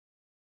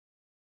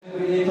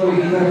Pri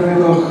niektorých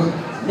interpretoch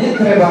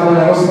netreba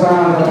veľa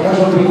rozprávať, ale v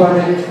každom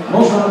prípade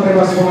možno nám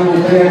treba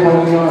spomenúť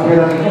 3,5 milióna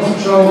predaných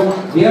nosičov,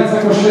 viac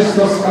ako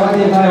 600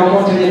 skladieb na jeho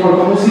konte,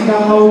 niekoľko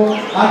muzikálov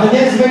a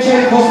dnes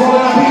večer po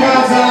Zvolena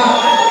prichádza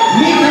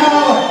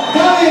Michal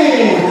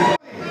David!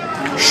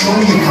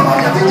 Člověka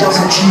Davida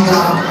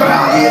začíná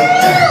právě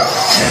teď.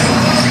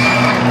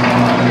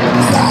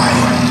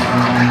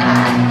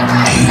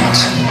 5,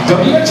 8,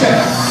 Dobrý večer!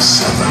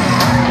 7,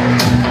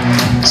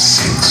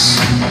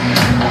 6,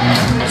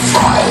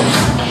 5,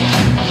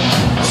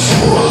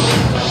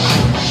 4,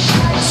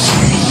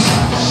 3,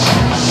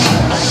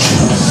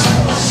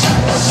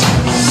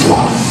 2, 1,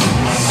 0.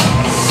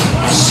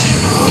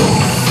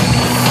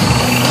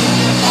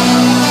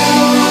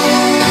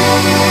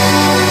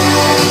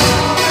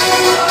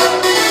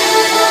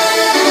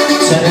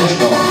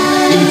 CDčko,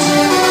 víc.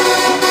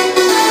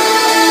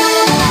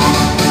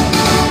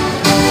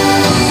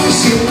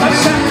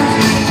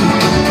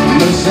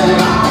 Mlze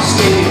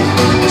lásky,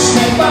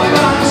 jsme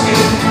babácky,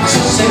 co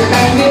se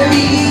tajně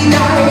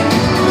lídaj,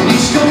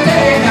 když to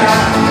téka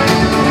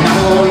na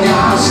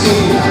volňásky,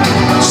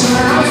 co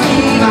nám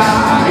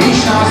zbývá,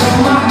 když nás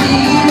doma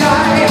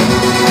hlídaj.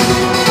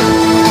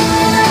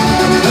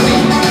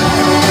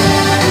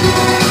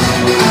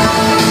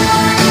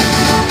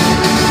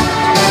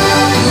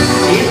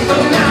 Je to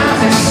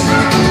nářez,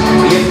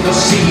 je to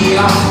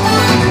síla,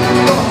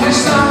 tohle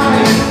s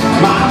námi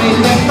máme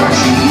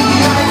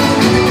neprožívaj.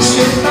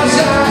 Světla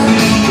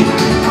zdraví,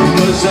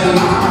 mlze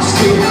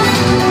lásky,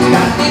 na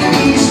ty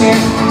písně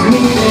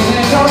nikdy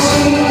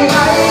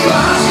nedosmívaj.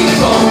 Lásky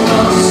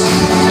volnost,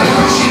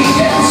 další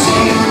děci,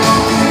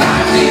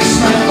 tady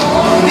jsme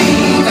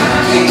volní,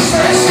 tady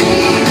jsme svý.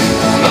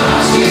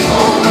 Lásky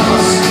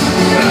volnost,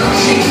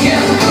 další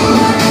dětku,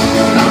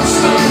 noc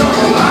plnou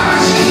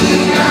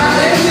váží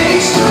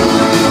nádherných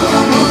strun.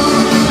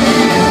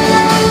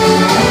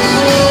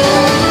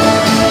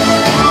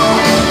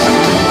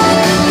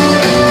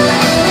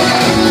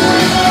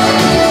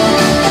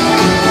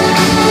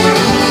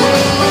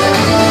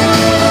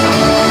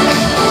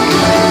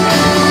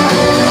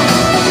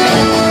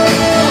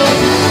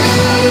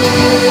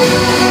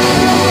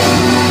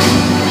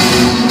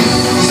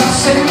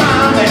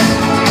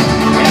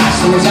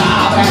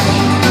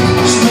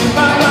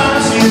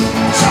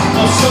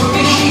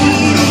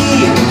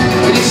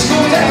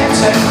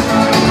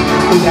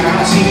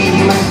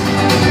 Utrácíme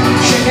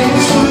všechny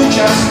svůj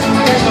čas,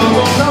 každou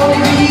volnou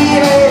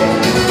chvíli.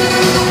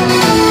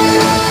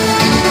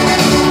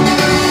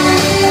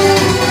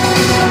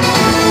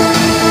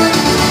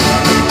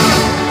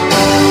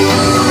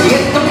 Je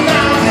to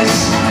nářez,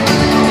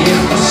 je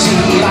to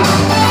síla,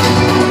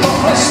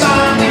 tohle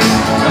státy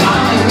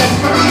máme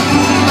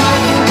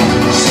neprožívaj.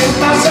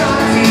 Světla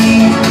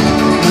září,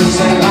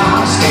 mlze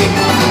lásky,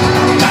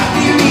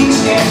 tady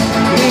místě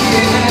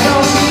nikdy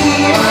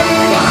nedoznívaj.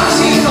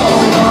 Lásky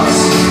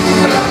volnost,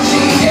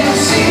 další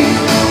děci,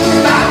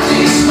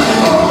 tady jsme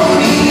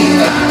volní,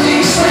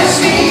 tady jsme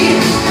svý.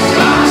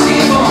 Lásky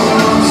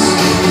volnost,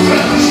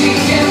 další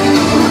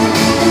dětku,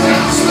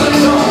 nás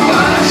plnou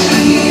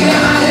váží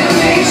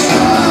nádherných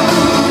strun.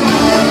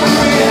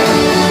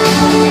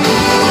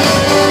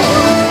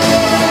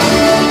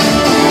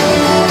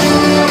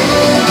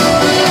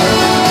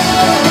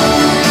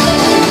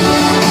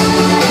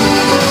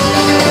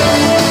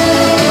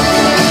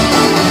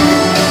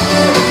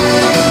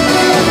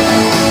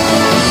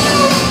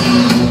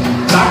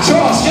 Tak čo,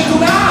 ste tu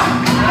na?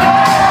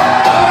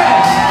 Dobre,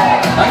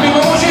 tak mi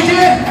pomôžete?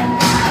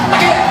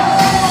 Tak je.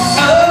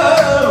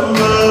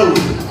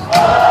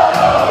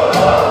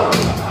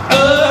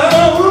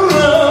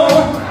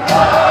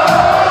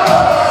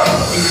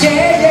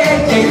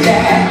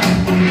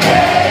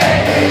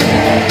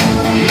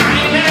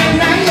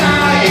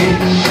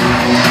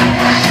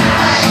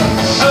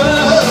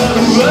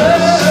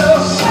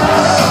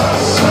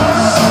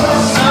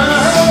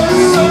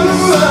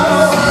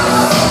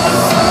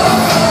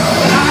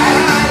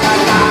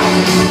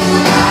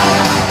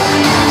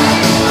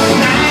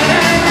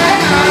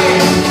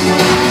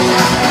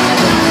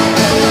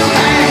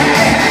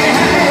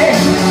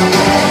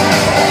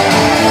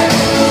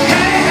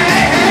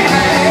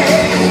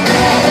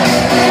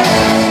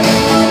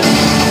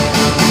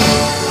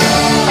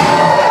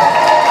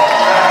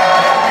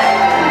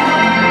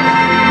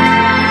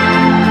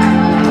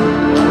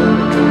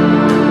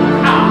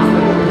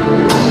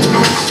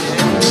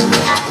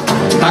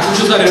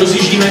 Tady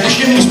rozjíždíme,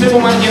 ještě mi zpěvu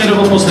Martina do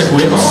poslechu,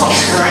 je to?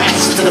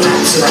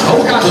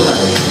 Houká to tak.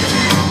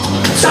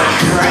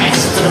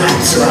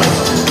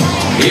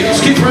 Jo,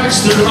 skip racks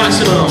to the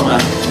maximum.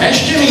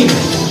 Ještě míň.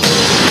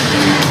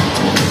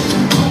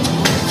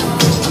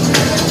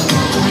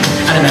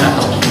 A jdeme na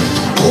to.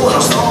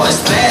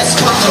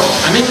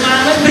 A my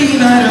máme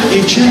prýma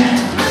rodiče,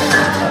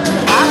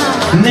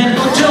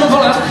 nebo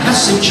dovolat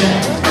hasiče.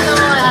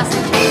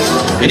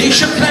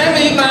 Když oknem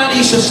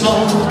vypálí se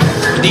slov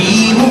v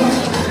dýmu,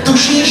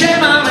 tuší, že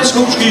máme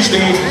zkoušky z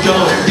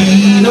týho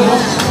týnu,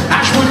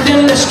 až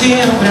budem desky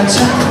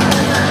obracet.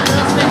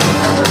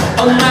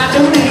 On má to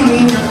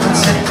nejmí na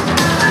place.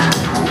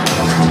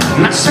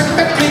 Na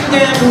sebe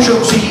klidně můžou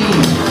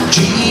přijít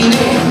džíny,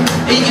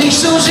 i když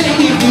jsou z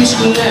nich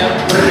blízký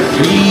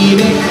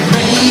neprklíny.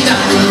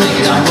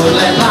 Nejdan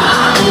podle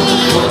plánu,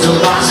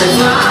 podobá se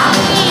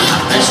plánu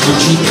a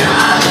neskočí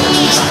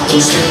kránu. Za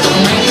to světom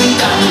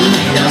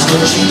nejdan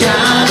skočí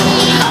kránu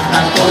a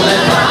tak podle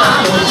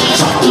plánu.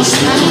 Za tu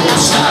světu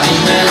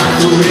ostavíme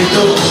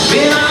maturitu.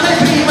 My máme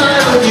prýma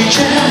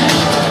rodiče,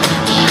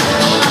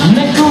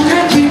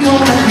 nekoukaj píkou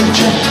na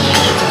klíče.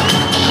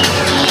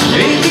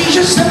 Vidí,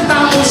 že jsem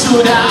tam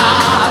musel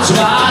dát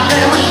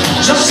zvládnem,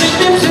 zase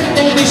tím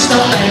řekne, když to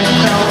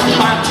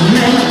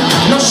nepropadnem.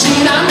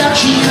 Nosí nám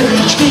další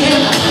chlíčky,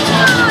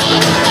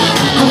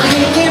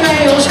 kuchyni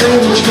mejou z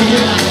kroučky.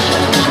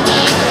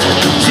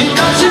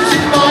 Přitom si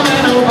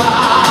připomenu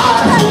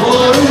pár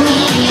fórů,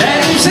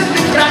 kterým jsem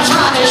tenkrát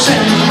zvládl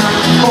jsem na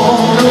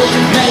fóru.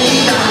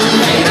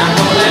 Nejdan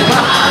podle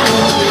plánu,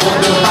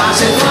 podobá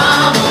se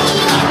plánu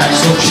a tak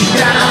skočí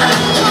krán.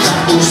 Za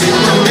tu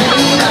světu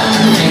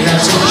nejdan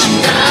skočí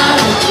krán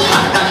a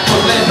tak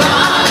podle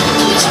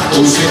plánu. Za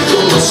tu světu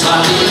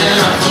oslavíme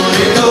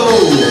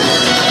maturitou.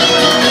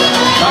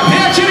 Tak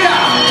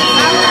priatelia,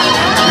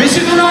 vy si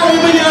tu nám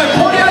umenili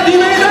poriadný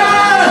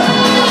mejdán?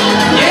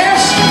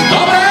 Yes?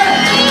 Dobre?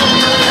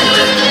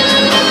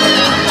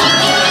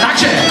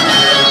 Takže,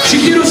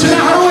 všichni ruce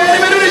nahoru a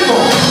jedeme do rytmu.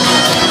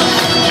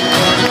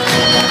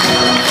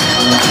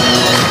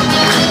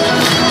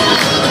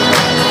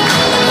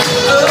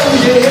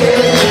 Oh yeah.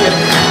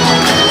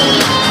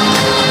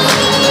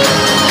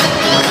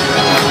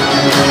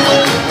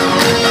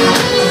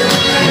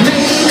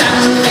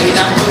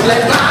 Nejdan podle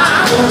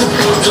plánu,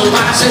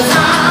 podobá se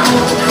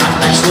plánu a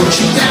tak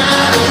skočí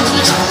kránu.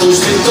 Za tu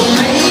světu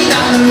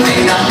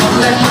nejdan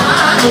podle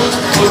plánu,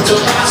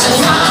 podobá se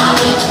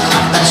plánu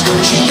a tak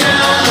skočí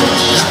kránu.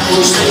 Za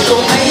tu světu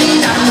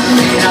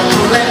nejdan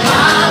podle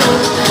plánu,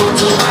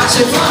 podobá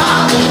se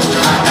plánu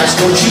a tak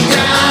skočí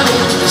kránu.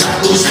 Za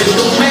tu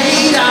světu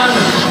nejdan.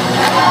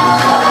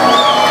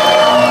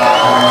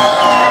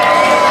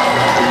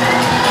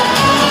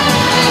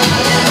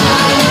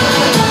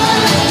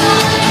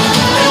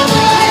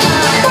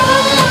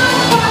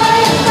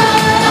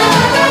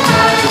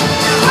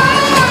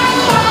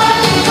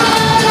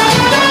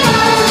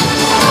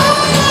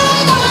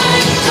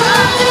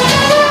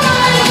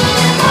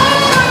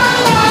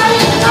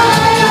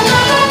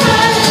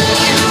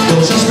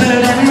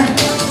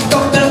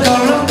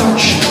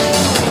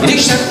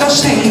 Když se to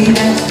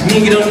stejne,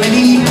 nikdo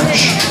neví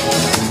proč.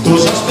 To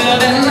zas byl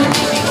den,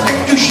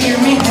 teď už je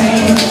mi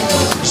hej.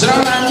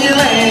 Zrovna mě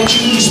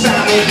léčí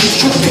správně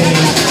vyščupy.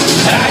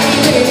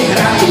 Hraj je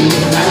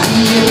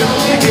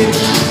pro mě hit.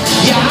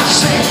 Já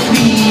se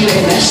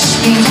chvíli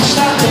nesmím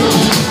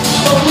zastavit.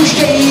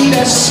 Opuštěj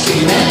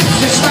desky,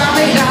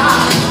 nepřestávej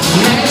hrát.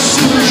 Dnes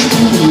už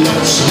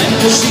vůbec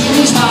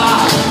nemusím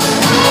spát.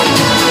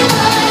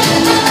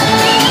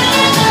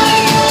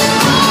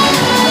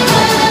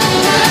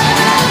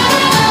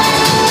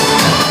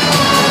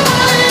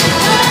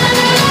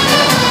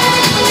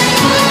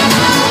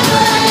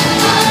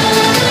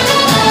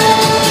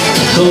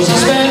 To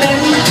zas den,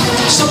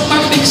 co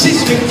pak bych si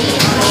zvyk,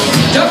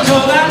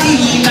 dokola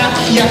lítat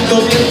jako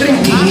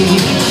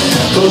větrný.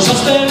 To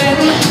zas den,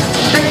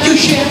 teď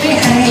už je mi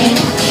hej,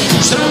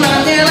 zrovna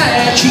mě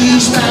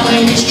léčí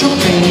správnej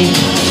vyščupy.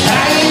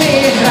 Hraj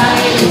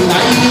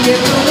je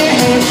pro mě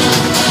hej,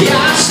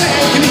 já se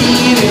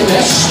chvíli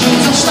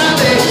nesmím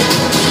zastavit.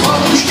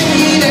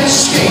 Opuštěj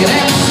desky,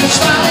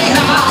 nepřestávej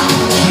hrát,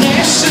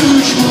 dnes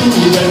už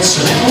vůbec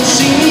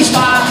nemusím jít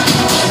spát.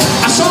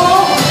 A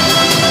solo?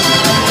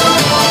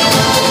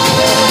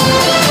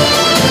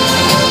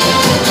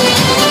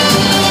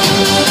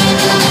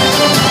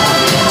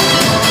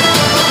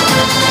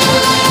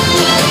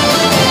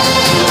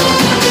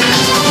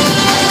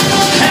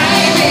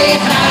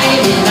 Hraj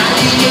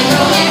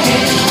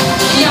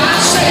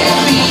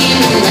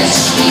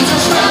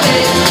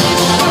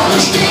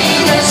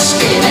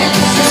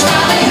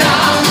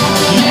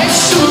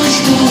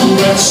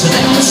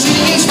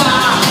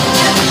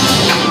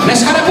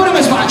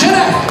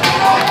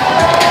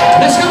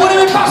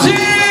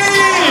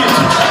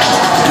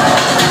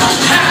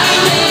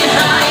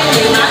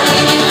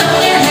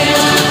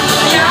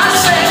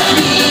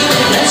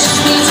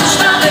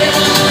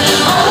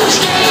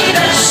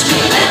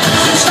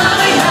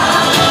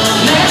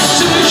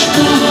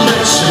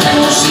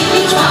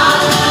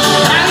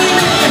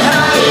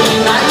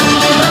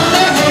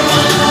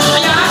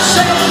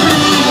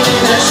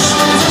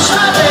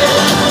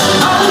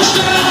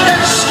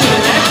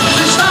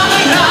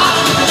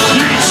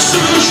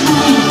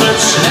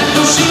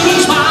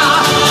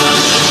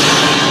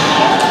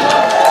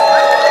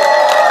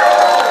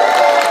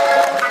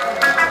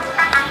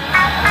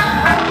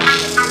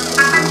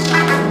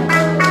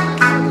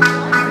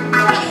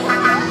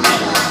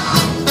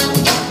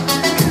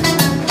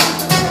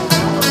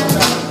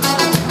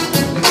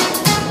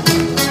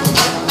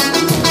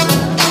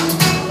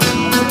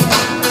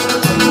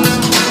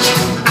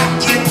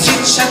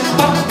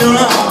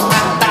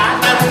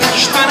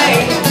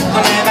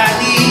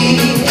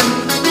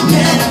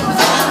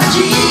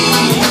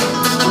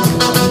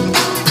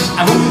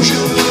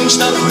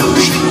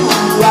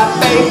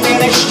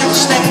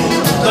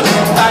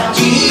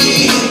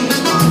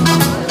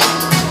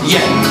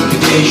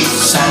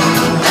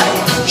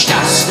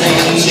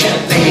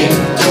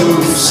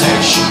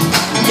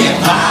je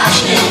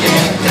vážně,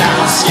 je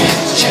krásně,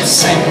 že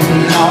se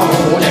mnou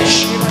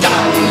jdeš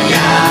tam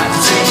já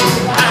chci.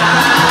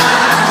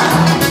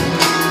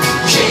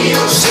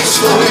 Žiju si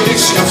svůj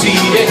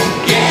diskozídy,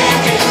 je.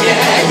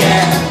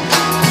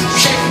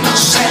 Všechno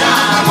se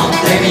nám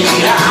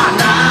otevírá,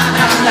 na.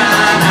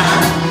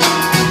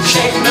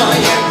 Všechno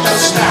je to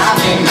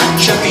správně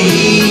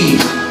načatý.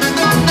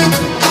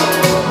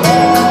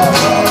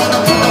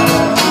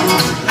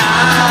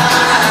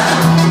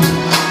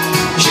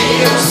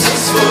 Žiju si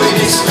svůj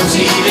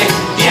diskozídy,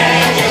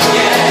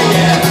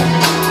 je.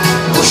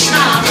 Už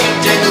nám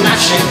jede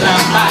naše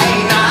tramvaj,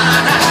 na.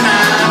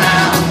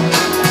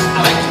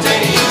 A ve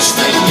který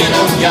jsme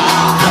jenom já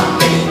a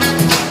ty.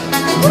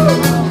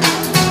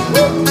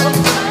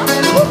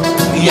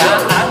 Já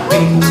a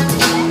ty.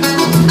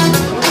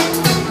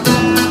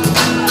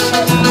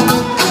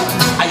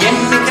 A je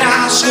mi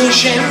krásně,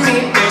 že mi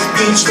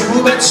teď nic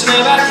vůbec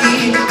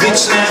nevadí,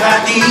 nic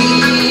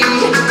nevadí.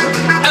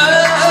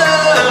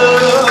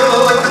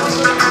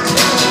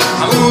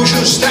 A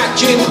můžu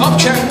ztratit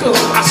občanku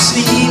a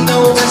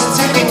slídnout ze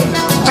scény,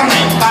 to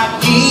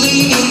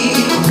nevadí.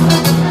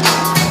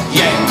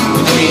 Jen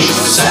když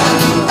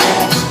jsem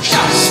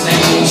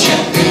šťastný, že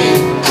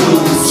ty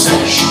tu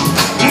seš.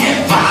 Mě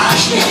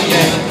vážně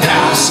je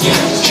krásně,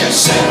 že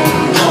se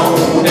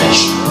mnou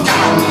jdeš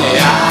kam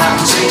já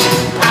chci.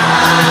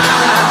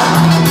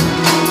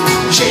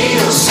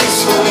 Žiju si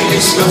svůj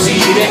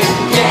diskozídy,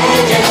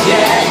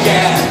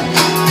 je.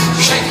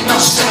 Všechno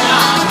se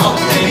nám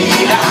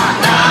otevírá,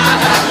 na.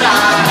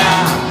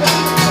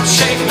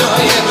 Všechno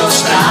je to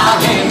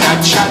správně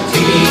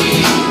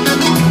načatý.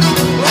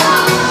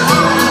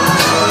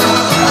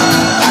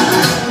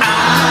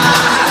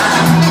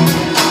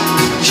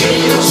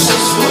 Žiju si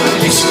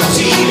svůj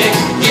diskozídy,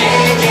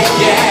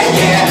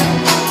 je.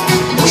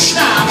 Už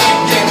nám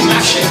jede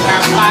naše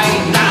tramvaj,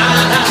 na.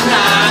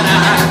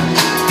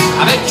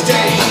 A ve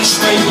který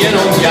jsme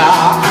jenom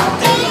já a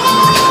ty.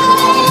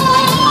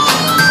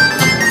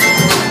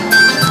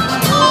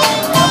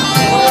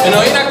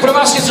 No jinak pro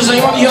vás něco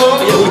zajímavého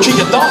je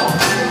určitě to,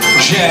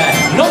 že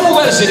novou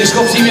verzi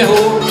disco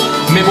příběhu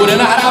mi bude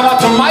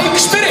nahrávat Mike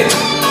Spirit.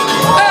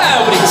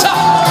 Dobrý, co?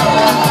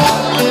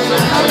 1,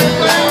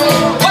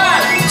 2,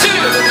 3,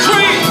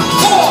 4.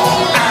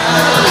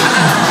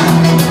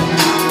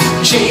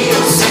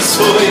 Žiju si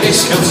svůj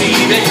disco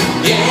příběh,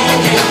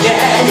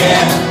 je.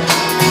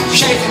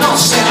 Všechno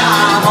se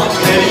nám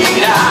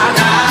otevírá,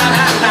 na.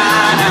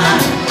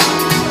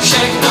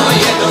 Všechno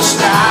je to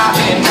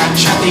správně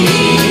načatý.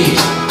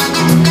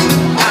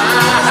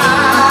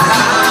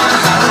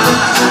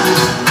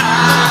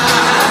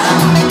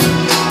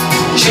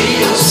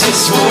 Žiju si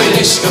svůj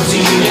disco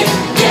příběh,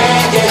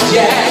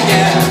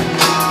 je.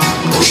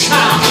 Už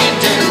nám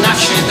jede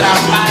naše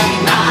tramvaj,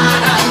 na.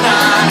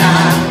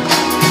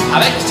 A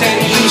ve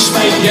který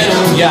jsme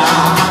jenom já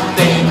a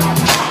ty.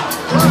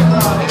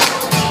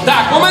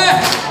 Tak, moment,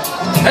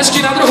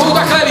 hezky na druhou,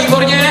 takhle,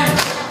 výborně.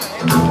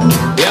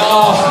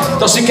 Jo,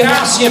 to si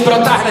krásně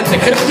protáhnete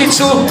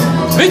chrbticu.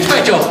 Viď,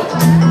 Peťo?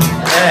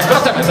 Pro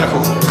tebe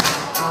trochu.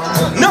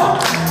 No,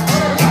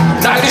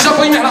 tak když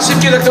zapojíme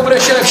hlasivky, tak to bude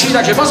ještě lepší,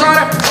 takže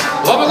pozor,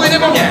 opakujte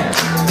po mně.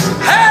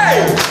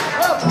 Hej!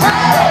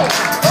 Hej!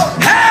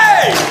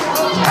 Hej!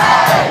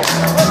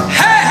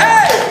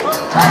 Hej!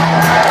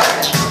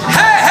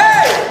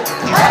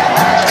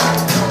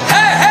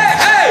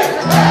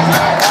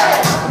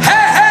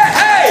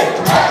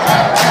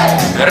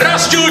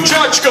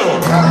 Čočko!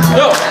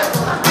 Jo.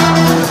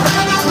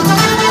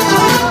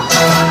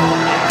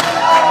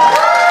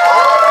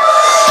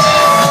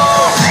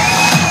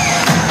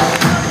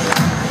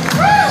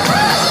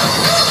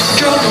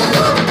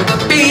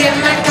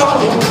 Pijeme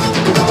kolu,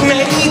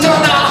 není to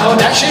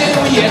náhoda, že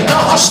u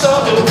jednoho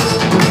stolu.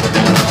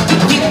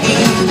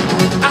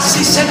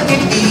 Asi se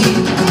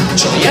neví,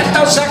 co je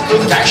to za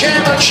kluk, takže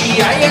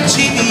mlčí a je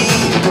civý.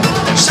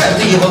 Se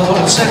tý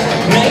holce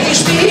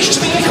nejspíš k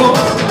smíchu,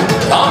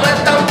 ale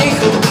tam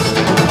tichu,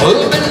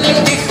 úplným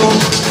tichu.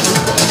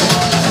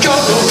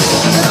 Kolu,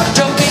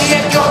 to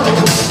pije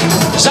kolu,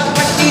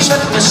 zaplatí,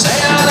 zvedne se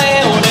a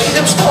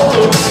neodejdem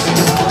spolu.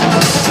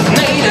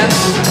 Nejde,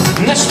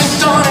 nesmím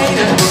to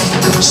nejde,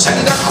 jsem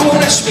trochu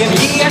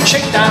nesmělý a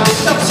čekám, kdy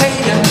to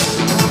přejde.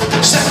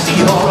 Se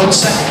tý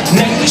holce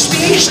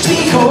nejspíš k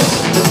smíchu,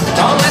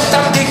 ale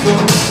tam tichu,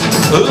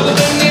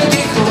 úplným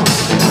tichu.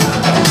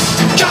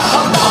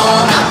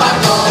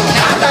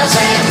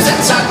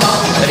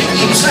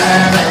 Rytím se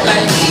vedle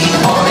ní,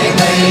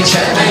 odejnej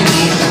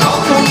červení,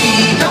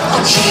 okrutí do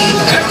očí,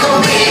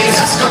 krkový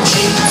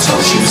zaskočí,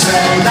 zkouším se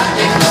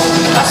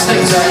nadechnout a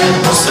stejze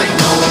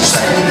poslechnout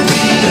sen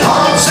tvý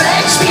holce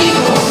k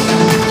smíchu,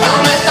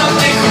 ale tam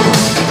tichu,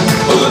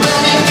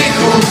 úplným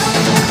tichu.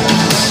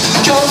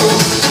 Jolu,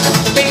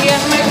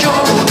 pijeme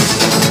jolu,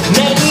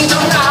 není to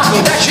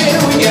náhoda, že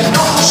u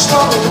jednoho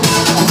stolu.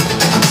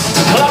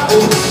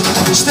 Hlavu,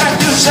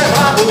 ztratil se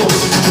hlavu,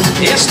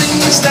 jestli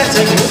nic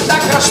neřeknu,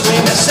 tak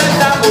rozplyne se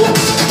davu.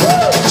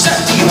 Se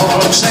tý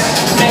holce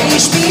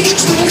nejspíš k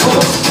smíchu,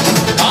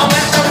 ale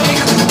tam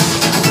tichu,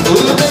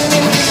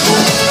 úplným tichu.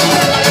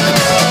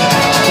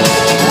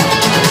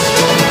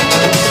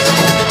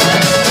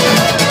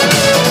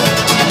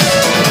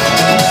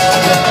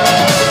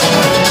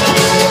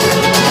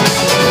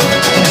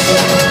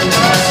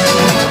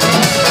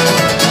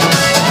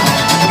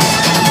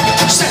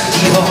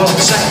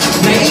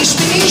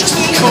 nejspíš k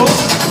smíchu,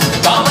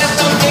 máme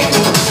to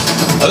tichu,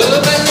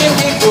 úplně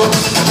tichu.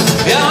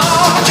 Jo,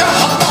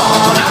 čeho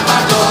to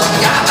napadlo,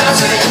 já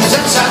trazím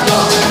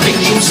zrcadlo,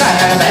 vidím se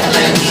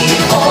vedle ní,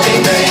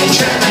 obytej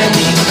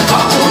červení,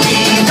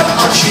 popudí do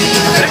očí,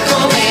 krko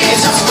mi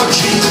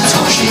zaskočí,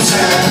 zkouší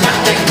se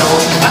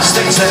nateknout,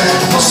 pastek se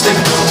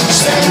postyknout,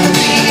 jsem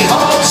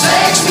výhod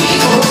se k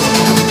smíchu,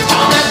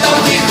 máme to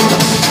tichu,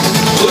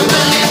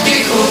 úplně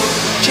tichu,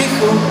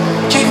 tichu,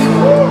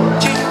 tichu,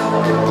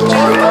 tichu,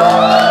 tichu.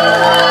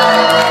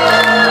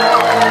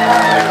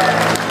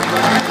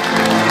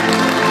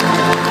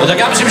 No tak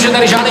já myslím, že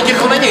tady žádný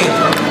ticho není.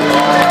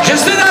 Že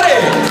jste tady?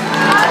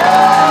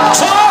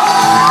 Co?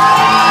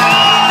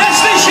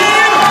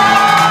 Neslyším?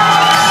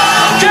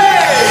 Okay.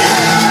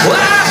 1, 2,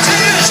 3,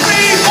 4.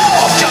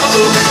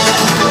 Kolu.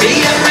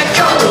 Pijeme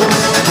kolu.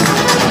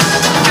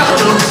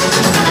 Kolu.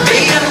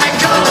 Pijeme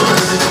kolu.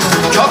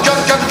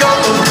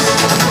 Kolu.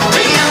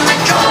 Pijeme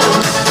kolu.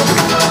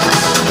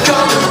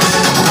 Kolu.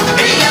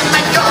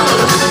 Pijeme kolu.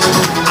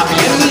 A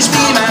pění s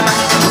pívem.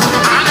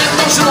 A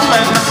nebo s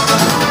rumem.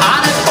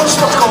 A nebo s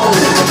vodkou.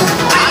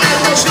 A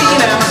nebo s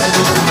vínem.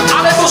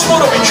 A nebo s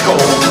borovičkou.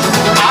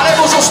 A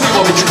nebo s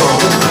oslivovičkou.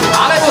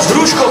 A nebo s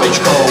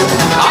hruškovičkou.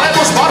 A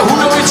nebo s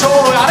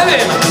barhudovicou, no já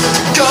nevím.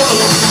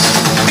 Kolu.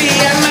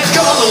 Pijeme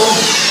kolu.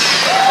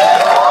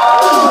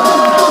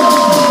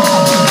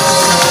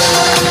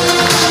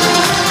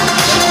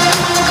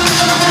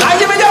 A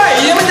jdeme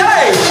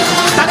dělej.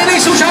 Tady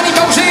nejsou žádný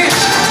pauzy.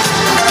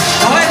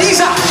 Tohle je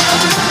Líza.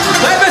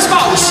 To je bez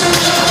pauz.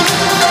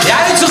 Já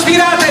nevím, co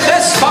sbíráte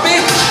dnes,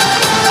 babi,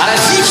 ale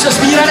dřív se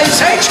sbíranej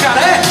Cčka,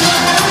 ne?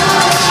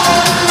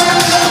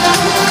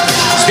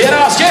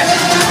 Sbírala jsi tě?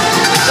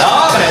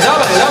 Dobré,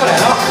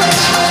 no.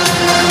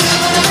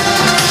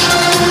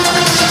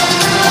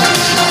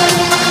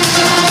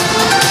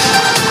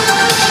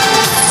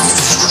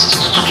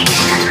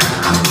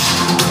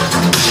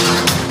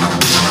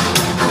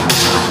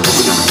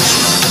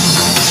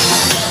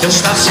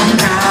 Dostal jsem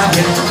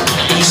právě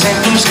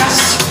písemný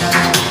vzkaz,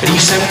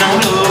 když se mnou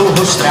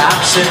dlouho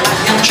ztrácel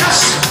jen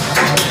čas.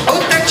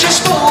 Uteče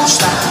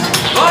spousta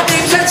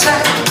vody v řece,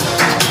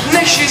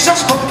 než ji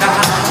zas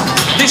potká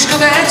v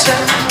diskotéce.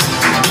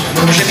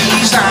 Může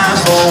být z nás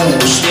dvou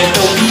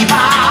světový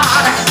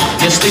pár,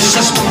 jestli se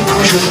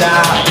můžu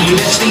dát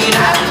vývěcný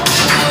dar.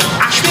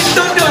 Až mi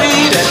to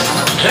dojde,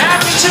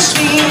 vrátit se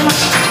svým,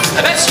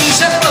 bez ní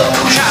se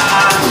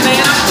ploužák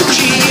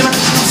nenaučím.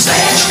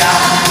 Cčka,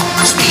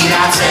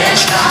 zpírá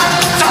Cčka,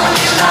 to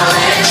je ta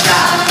léčka,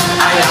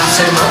 a já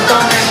jsem o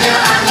tom neměl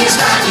ani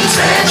zdání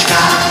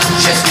Cčka,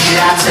 že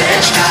zpírá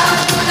Cčka,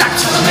 tak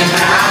co mi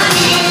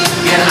brání,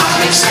 jen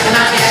abych se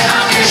na ně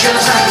a běžel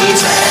za ní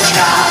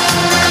Cčka.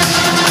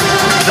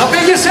 No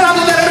pěkně se nám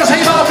to tady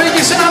rozhejbalo,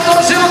 pěkně se nám to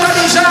rozjelo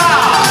ta Líza.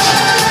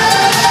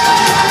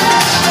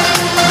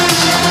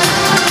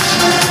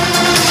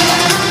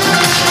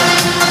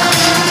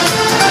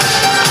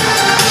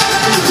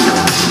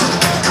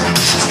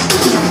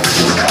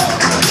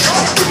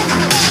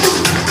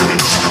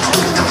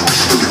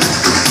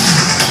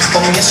 Po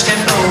městě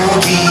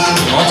bloudí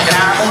od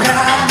krámu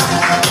krám,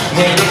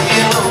 někdy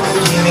i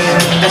loudím,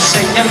 jinde se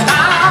jen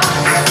tam.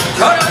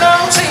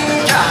 Koronou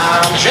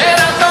cinkám, že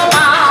na to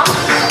mám,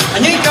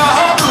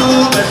 nikoho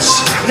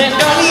vůbec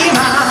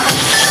nedojímám.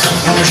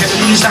 Může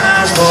být z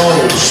nás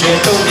dvou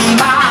světový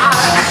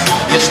pár,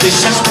 jestli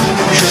se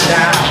můžu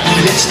dát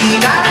vývěcný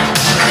dar.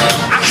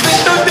 Až mi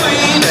to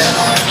dojde,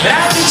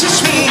 vrátit se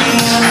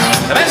smím,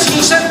 bez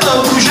ní se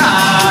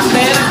ploužák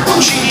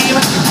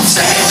nenaučím.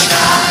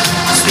 Cčka,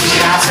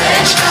 zpírá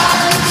Cčka,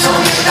 co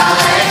je ta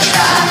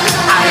léčka,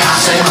 a já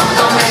jsem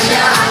o tom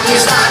neměl ani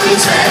zdání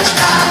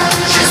Cčka,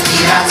 že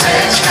zpírá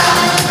Cčka,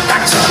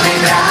 tak co mi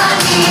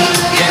brání,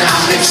 jen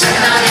abych se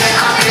na ně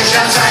a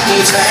běžel za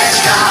ní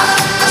Cčka,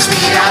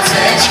 zpírá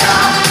Cčka,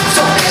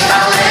 co je ta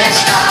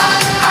léčka,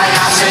 a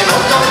já jsem o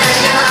tom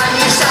neměl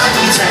ani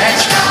zdání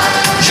Cčka,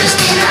 že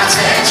zpírá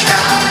Cčka,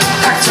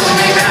 tak co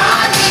mi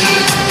brání,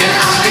 jen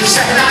abych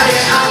se na ně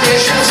a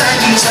běžel za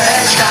ní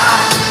Cčka,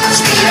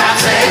 zpírá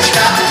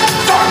Cčka,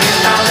 to je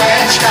ta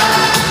léčka,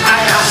 a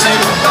já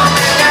jsem o tom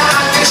neměl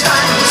ani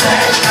zdání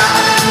Cčka,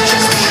 že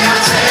zpírá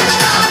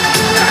Cčka,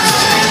 tak co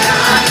mi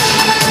brání.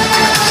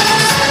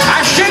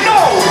 Až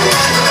jednou!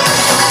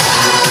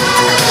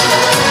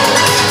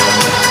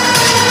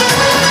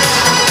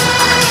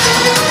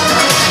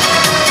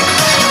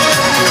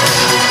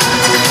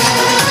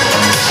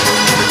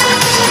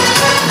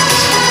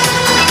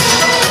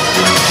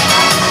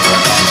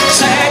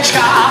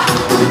 Cčka.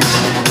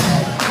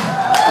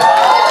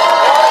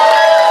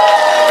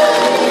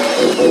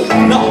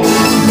 No,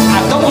 a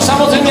k tomu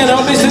samozřejmě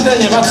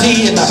neodmyslitelně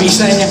patří jedna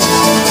píseň,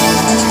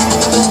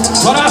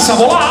 ktorá sa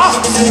volá.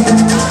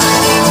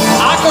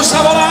 Ako sa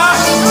volá?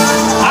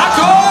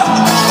 Ako?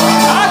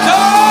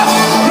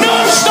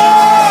 Non-stop!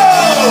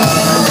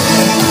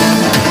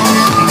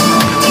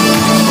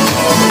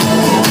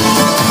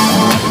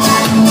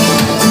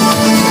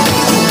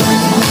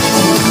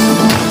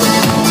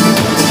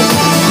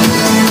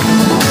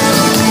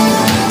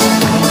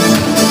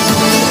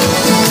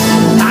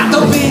 A to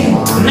by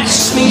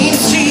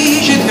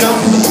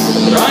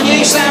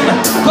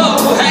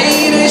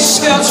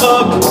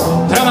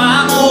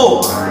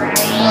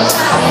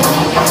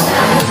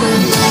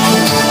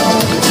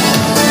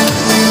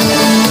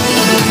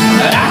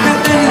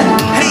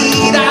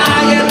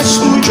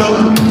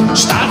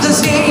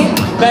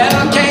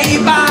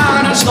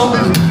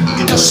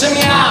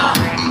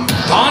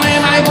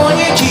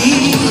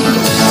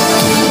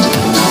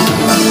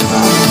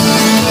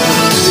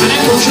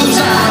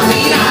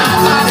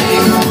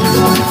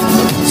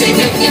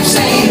mě v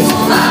sejfu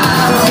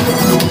mám,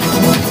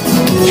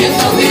 že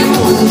tobě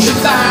můžu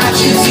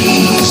táčit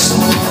říct.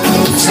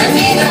 Jsem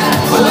vítr,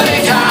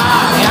 poleká,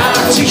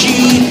 já chci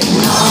žít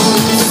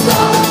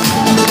non-stop,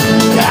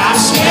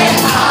 krásně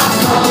a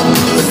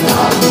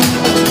non-stop.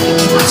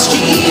 A s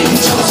tím,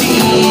 co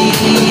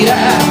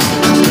přijde,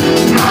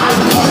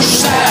 mám už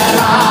se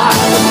rád.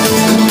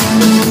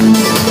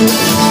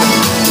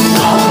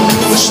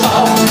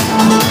 Non-stop,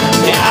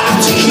 já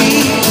chci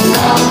žít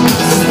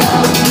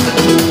non-stop.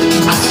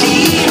 A s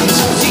tím,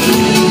 co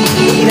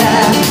přijde,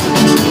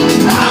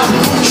 mám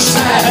už se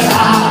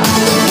rád.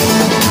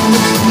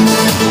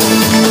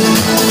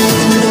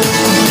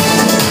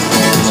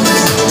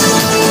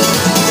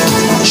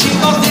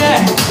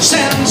 Životě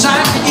jsem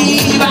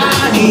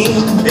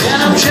zakývání,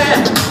 jenomže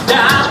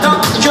dá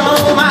to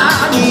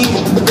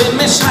čoumání.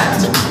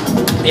 Vymyslet,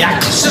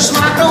 jak ty se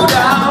smáknout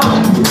dál.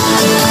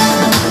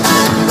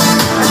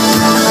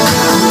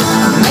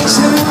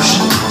 Nejsem už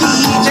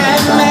dítě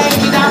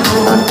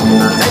mejdanu,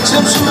 teď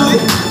jsem svůj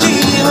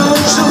díl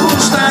už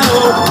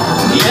zůstanu.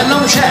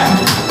 Jenomže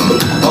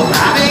to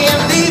právě jen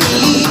ty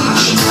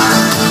víš.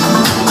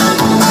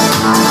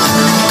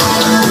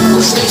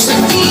 Už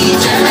nejsem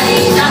dítě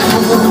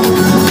mejdanu,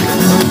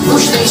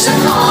 už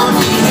nejsem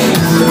nový.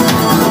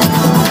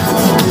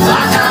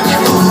 Láká mě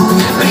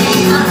vůně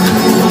brýle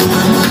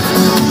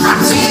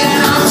a chci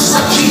jenom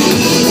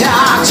sočít,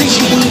 já chci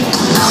žít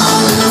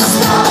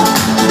non-stop,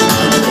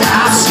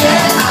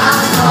 krásně a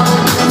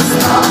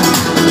non-stop.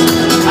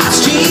 A s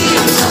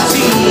tím, co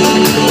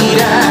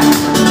přijde,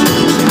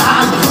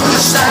 mám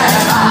už se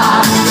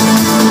rád.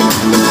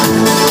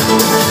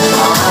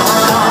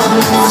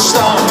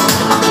 Non-stop,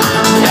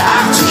 já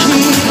chci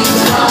žít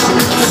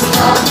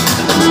non-stop.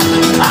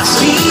 A s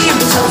tím,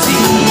 co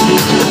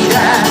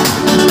přijde,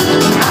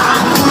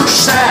 mám už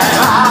se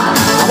rád.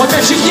 A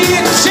pojďme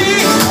všichni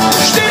 3,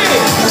 4.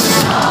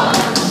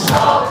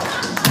 Non-stop,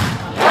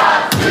 já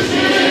chci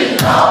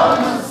žít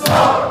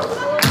non-stop.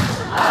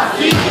 A s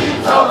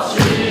tím, co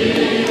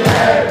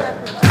přijde,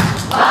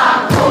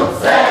 mám už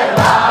se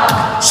rád.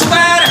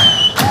 Super,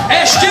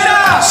 ještě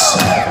raz.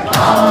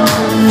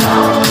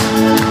 Non-stop,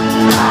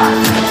 já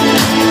chci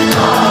žít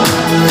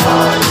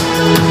non-stop.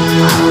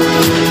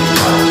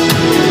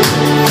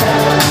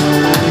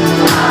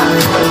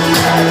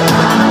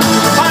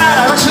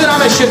 Paráda, tak se to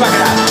dáme ještě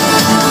dvakrát.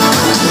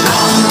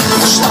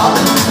 Non-stop,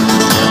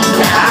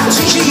 já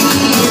chci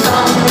žít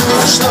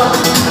non-stop.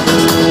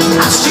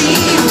 A s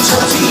tím, co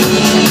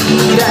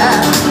přijde,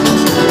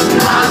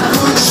 mám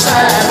už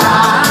se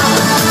rád.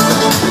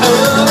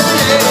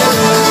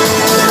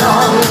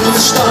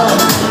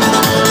 Non-stop,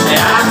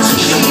 já chci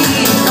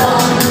žít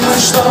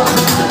non-stop.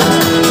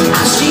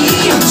 A s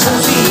tím, co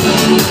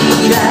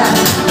přijde,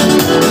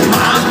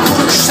 mám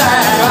už se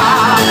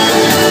rád.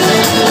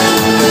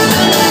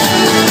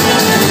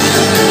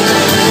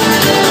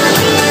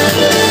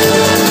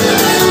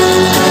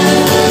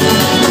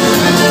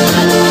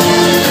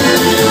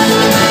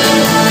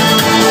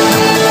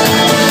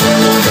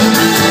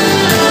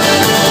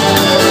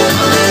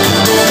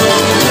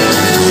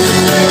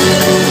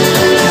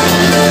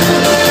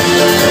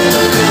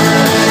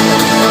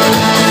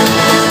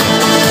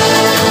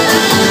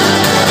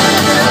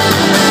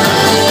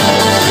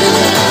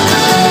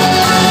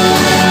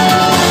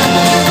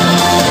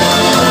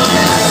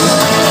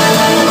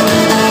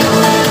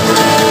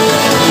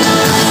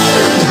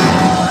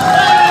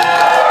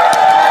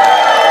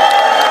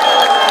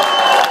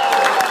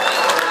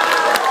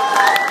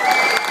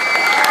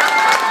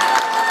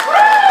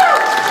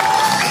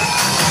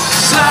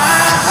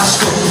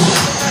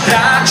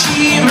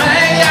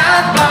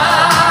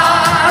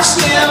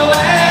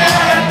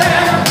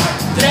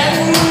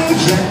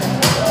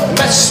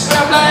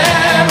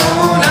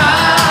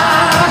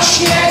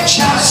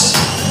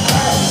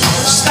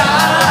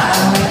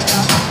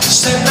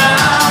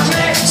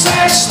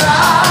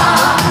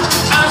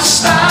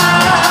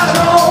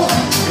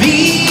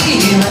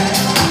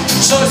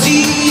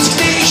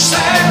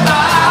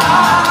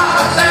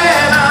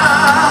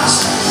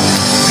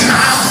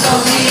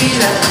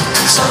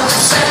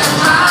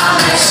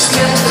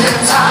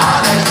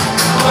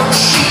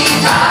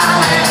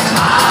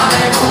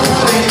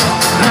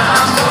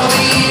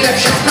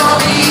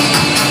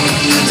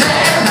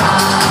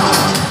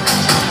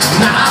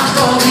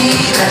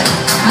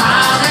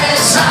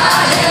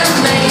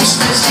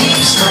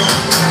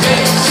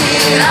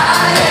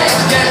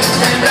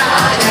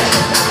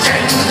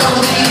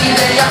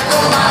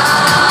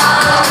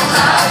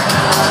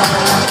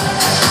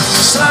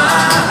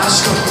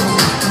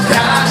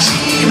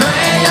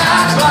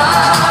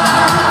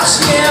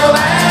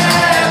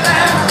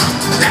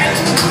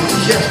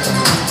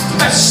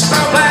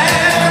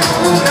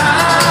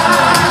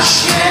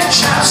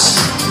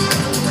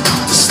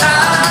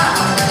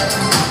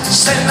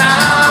 se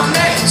nám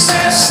nechce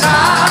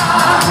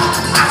stát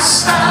a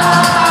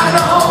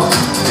stáhnout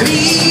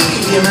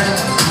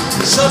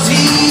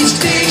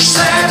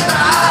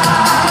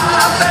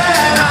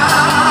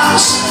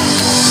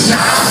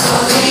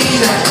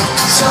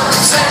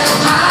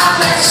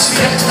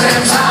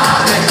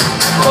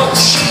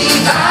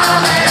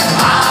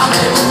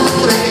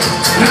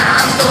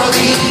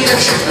je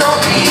všechno